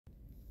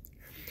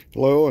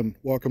Hello and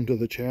welcome to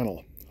the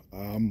channel.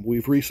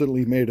 We've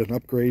recently made an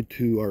upgrade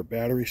to our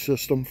battery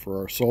system for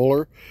our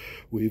solar.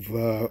 We've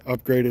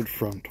upgraded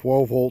from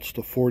 12 volts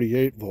to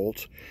 48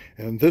 volts,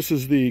 and this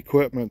is the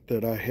equipment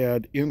that I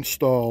had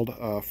installed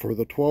for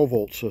the 12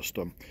 volt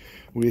system.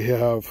 We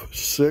have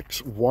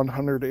 6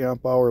 100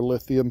 amp hour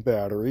lithium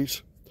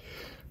batteries.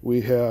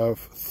 We have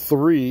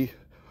 3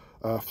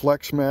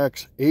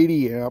 FlexMax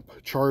 80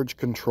 amp charge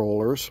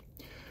controllers,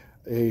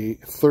 a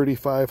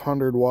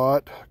 3500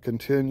 watt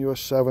continuous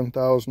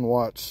 7000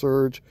 watt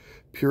surge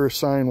pure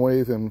sine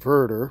wave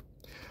inverter,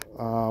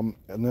 and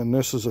then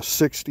this is a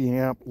 60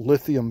 amp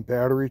lithium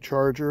battery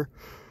charger.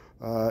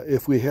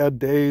 If we had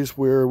days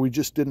where we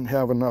just didn't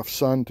have enough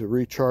sun to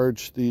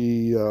recharge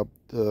the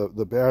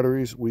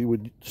batteries, we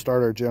would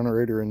start our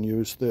generator and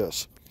use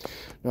this.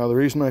 Now, the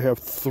reason I have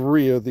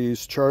 3 of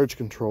these charge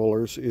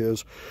controllers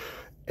is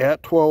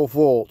at 12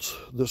 volts,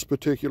 this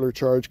particular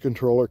charge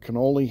controller can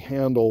only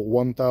handle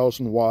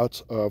 1000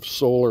 watts of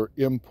solar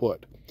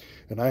input.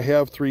 And I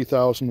have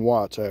 3000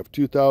 watts. I have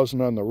 2000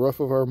 on the roof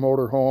of our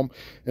motorhome,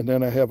 and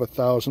then I have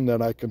 1000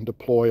 that I can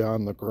deploy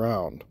on the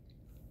ground.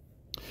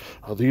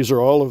 These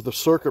are all of the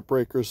circuit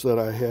breakers that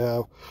I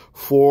have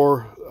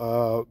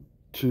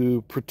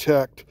to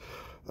protect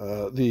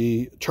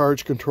the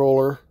charge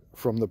controller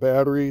from the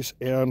batteries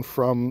and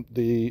from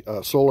the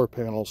solar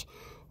panels.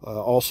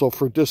 Also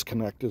for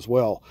disconnect as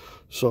well.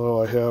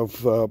 So I have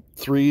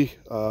 3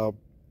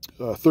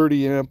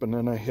 30 amp, and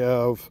then I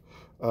have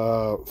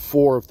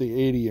 4 of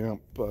the 80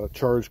 amp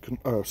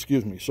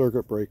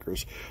circuit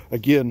breakers.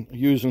 Again,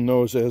 using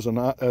those as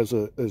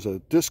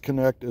a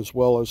disconnect as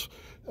well as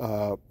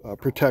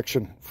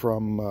protection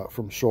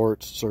from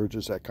shorts,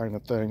 surges, that kind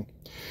of thing.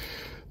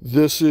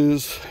 This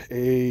is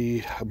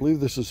I believe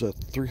this is a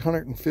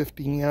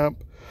 350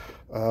 amp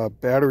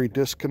battery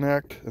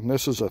disconnect, and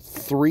this is a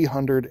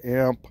 300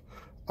 amp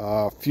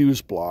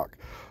fuse block.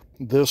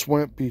 This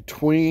went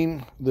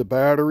between the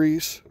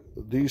batteries.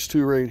 These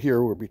two right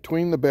here were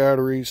between the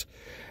batteries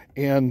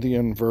and the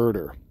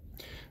inverter.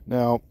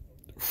 Now,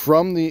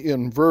 from the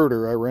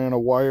inverter, I ran a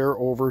wire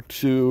over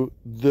to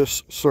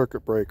this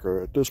circuit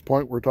breaker. At this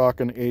point, we're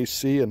talking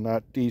AC and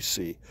not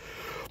DC.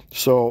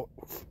 So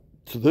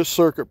to this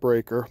circuit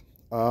breaker,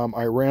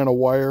 I ran a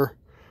wire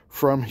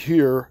from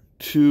here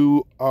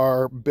to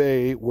our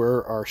bay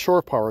where our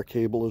shore power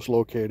cable is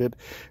located,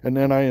 and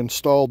then I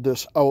installed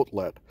this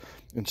outlet.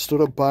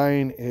 Instead of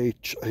buying a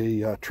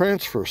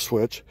transfer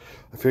switch,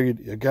 I figured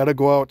you got to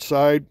go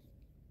outside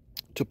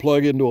to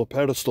plug into a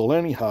pedestal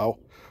anyhow.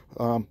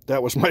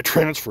 That was my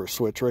transfer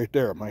switch right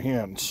there in my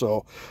hand.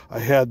 So I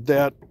had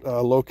that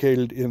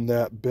located in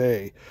that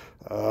bay.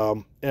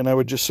 And I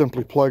would just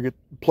simply plug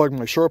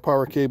my shore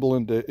power cable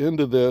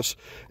into this,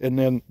 and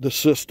then the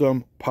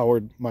system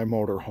powered my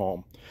motor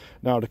home.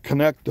 Now, to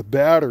connect the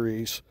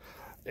batteries,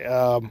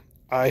 I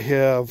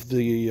have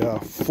the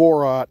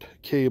 4-aught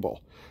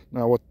cable.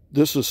 Now,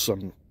 this is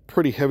some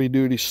pretty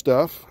heavy-duty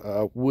stuff.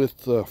 With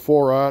the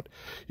 4-aught,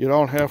 you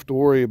don't have to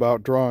worry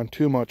about drawing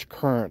too much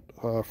current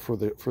for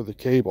the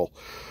cable.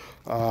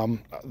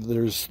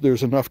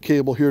 There's enough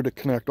cable here to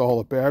connect all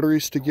the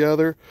batteries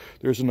together.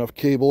 There's enough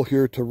cable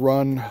here to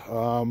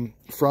run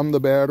from the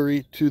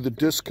battery to the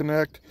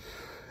disconnect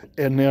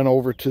and then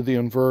over to the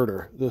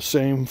inverter. The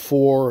same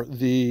for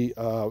the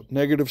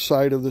negative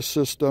side of the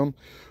system.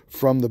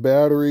 From the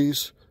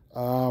batteries,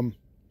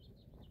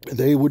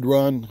 they would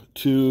run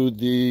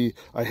to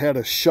I had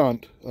a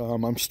shunt.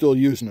 I'm still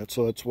using it,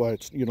 so that's why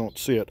you don't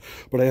see it.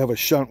 But I have a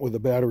shunt with a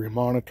battery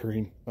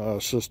monitoring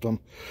system.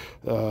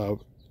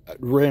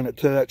 Ran it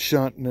to that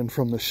shunt, and then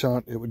from the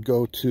shunt it would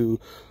go to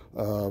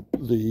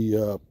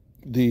the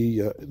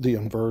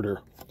inverter.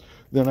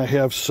 Then I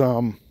have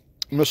some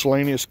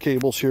miscellaneous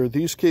cables here.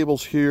 These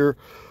cables here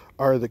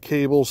are the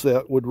cables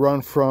that would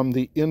run from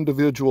the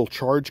individual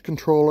charge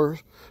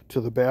controllers to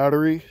the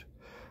battery,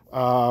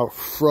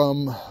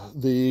 from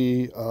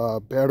the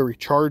battery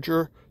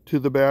charger to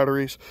the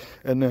batteries,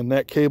 and then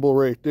that cable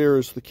right there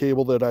is the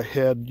cable that I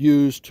had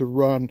used to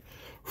run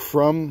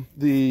from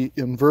the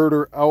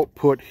inverter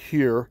output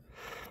here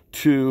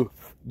to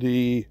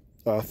the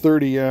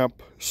 30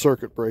 amp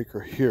circuit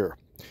breaker here.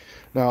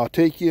 Now, I'll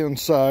take you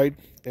inside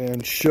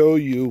and show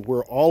you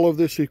where all of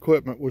this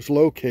equipment was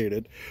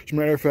located. As a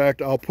matter of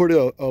fact, I'll put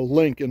a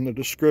link in the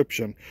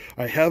description.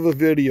 I have a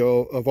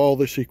video of all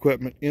this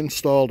equipment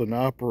installed and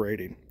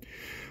operating.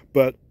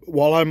 But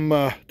while I'm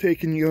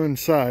taking you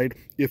inside,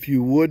 if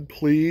you would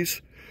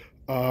please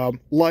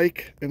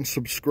like and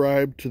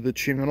subscribe to the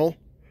channel,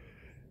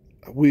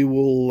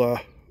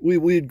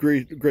 we'd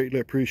greatly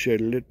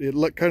appreciate it.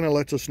 It kind of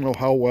lets us know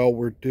how well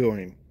we're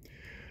doing.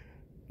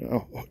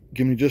 Now,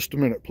 give me just a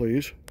minute,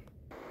 please.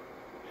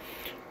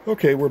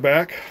 Okay, we're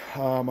back.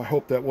 I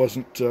hope that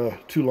wasn't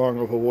too long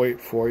of a wait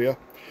for you.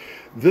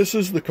 This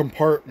is the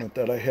compartment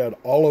that I had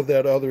all of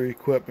that other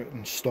equipment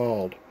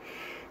installed.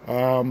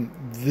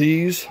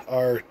 These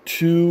are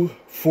 2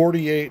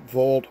 48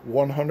 volt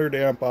 100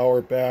 amp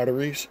hour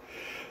batteries.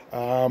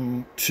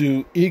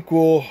 To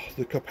equal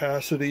the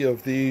capacity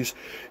of these,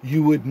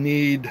 you would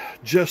need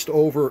just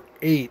over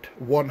 8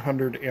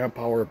 100 amp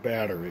hour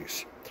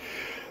batteries.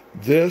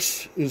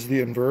 This is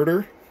the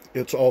inverter.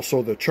 It's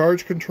also the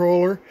charge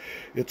controller.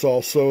 It's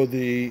also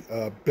the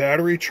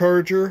battery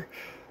charger.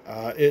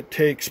 It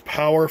takes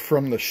power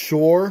from the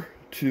shore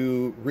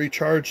to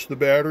recharge the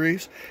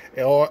batteries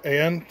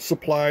and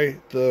supply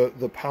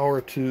the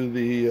power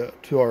to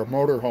our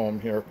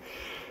motorhome here.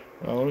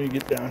 Let me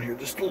get down here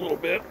just a little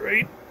bit,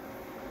 right?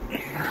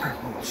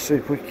 Let's see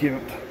if we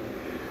can't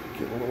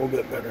get a little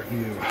bit better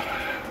view.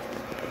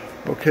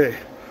 Okay,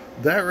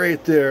 that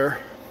right there,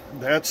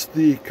 that's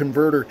the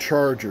converter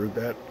charger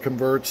that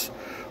converts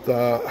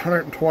the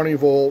 120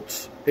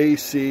 volts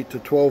AC to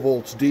 12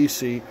 volts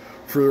DC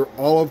for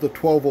all of the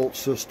 12 volt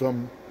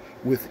system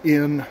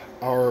within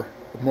our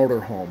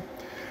motorhome.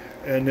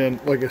 And then,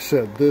 like I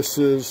said, this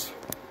is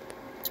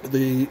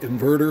the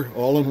inverter,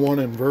 all-in-one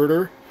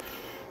inverter.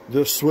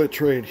 This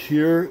switch right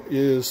here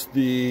is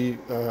the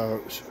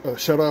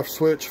shut-off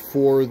switch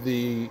for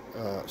the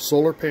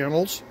solar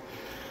panels.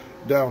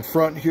 Down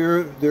front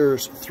here,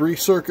 there's 3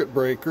 circuit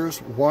breakers,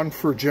 one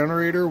for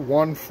generator,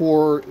 one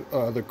for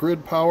the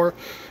grid power,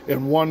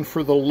 and one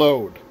for the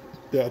load.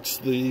 That's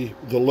the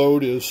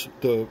load is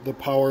the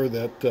power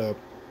that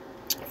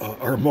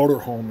our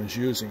motorhome is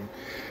using.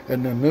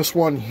 And then this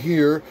one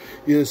here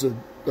is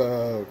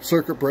a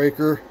circuit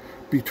breaker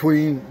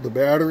between the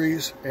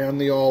batteries and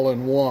the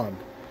all-in-one.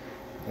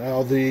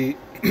 Now the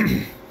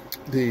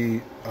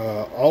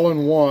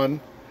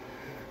all-in-one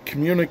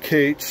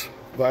communicates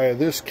via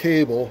this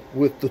cable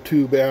with the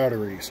 2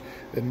 batteries,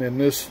 and then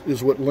this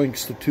is what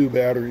links the 2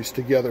 batteries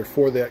together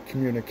for that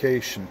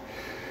communication.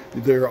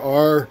 There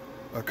are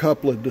a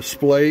couple of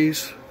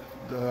displays.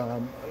 I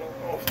don't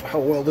know how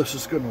well this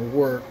is going to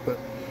work, but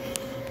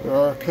there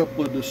are a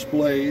couple of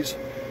displays.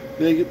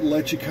 They'll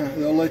let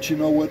you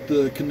know what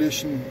the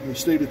condition, the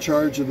state of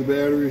charge of the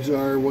batteries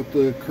are, what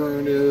the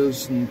current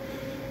is, and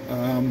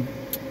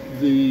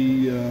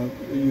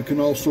you can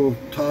also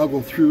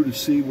toggle through to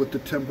see what the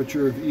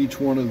temperature of each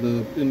one of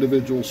the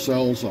individual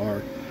cells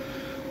are.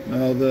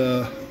 Now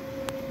turn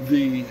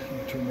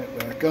that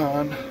back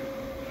on.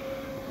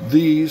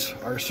 These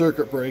are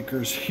circuit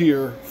breakers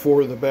here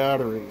for the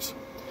batteries.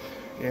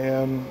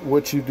 And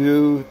what you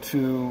do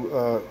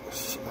to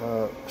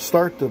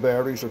start the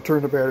batteries or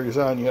turn the batteries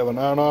on, you have an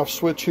on-off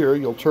switch here.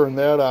 You'll turn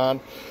that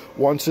on.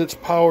 Once it's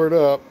powered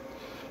up,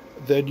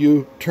 then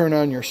you turn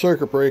on your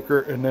circuit breaker,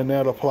 and then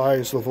that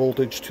applies the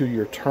voltage to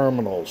your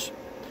terminals.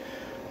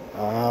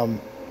 As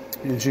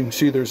you can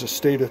see, there's a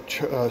state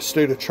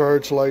of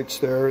charge lights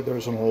there.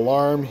 There's an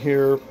alarm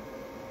here.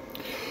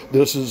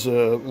 This is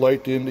a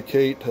light to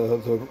indicate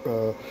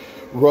the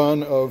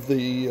run of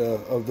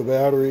the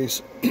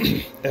batteries.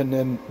 And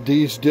then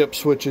these dip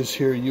switches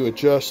here, you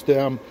adjust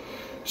them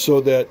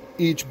so that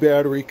each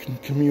battery can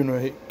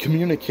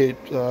communicate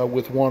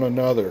with one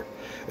another.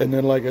 And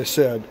then, like I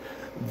said,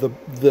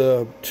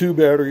 the 2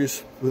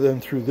 batteries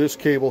then through this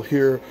cable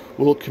here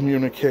will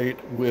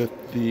communicate with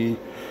the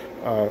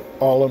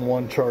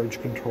all-in-one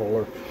charge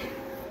controller.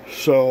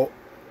 So,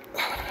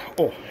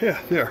 oh yeah,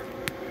 there,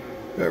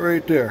 that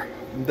right there.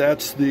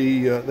 That's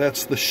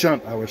the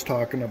shunt I was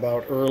talking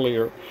about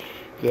earlier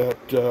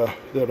that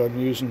I'm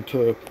using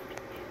to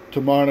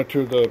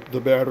monitor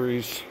the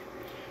batteries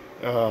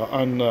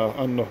on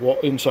the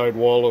inside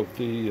wall of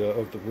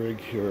the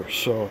rig here.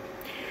 So,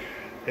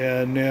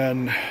 and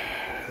then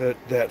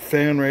that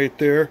fan right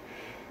there,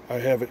 I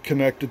have it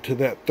connected to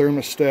that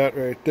thermostat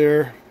right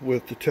there.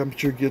 With the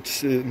temperature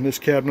gets in this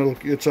cabinet,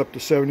 gets up to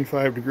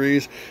 75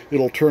 degrees,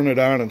 it'll turn it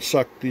on and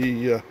suck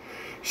the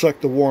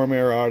warm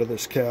air out of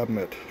this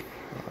cabinet.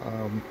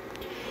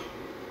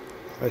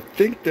 I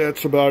think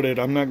that's about it.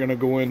 I'm not going to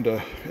go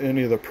into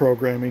any of the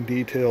programming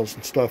details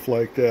and stuff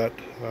like that.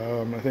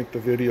 I think the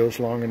video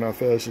is long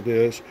enough as it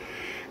is.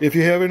 If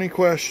you have any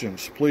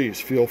questions, please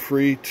feel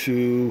free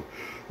to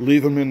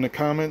leave them in the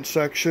comment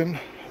section.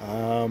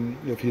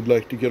 If you'd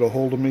like to get a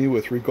hold of me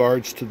with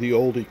regards to the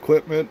old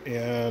equipment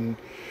and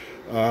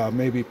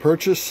maybe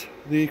purchase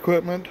the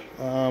equipment,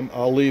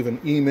 I'll leave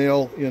an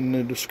email in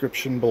the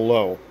description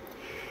below.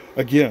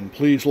 Again,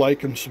 please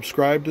like and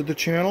subscribe to the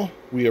channel.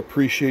 We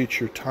appreciate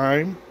your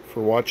time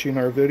for watching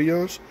our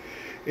videos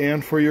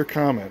and for your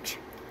comments.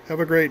 Have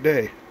a great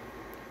day.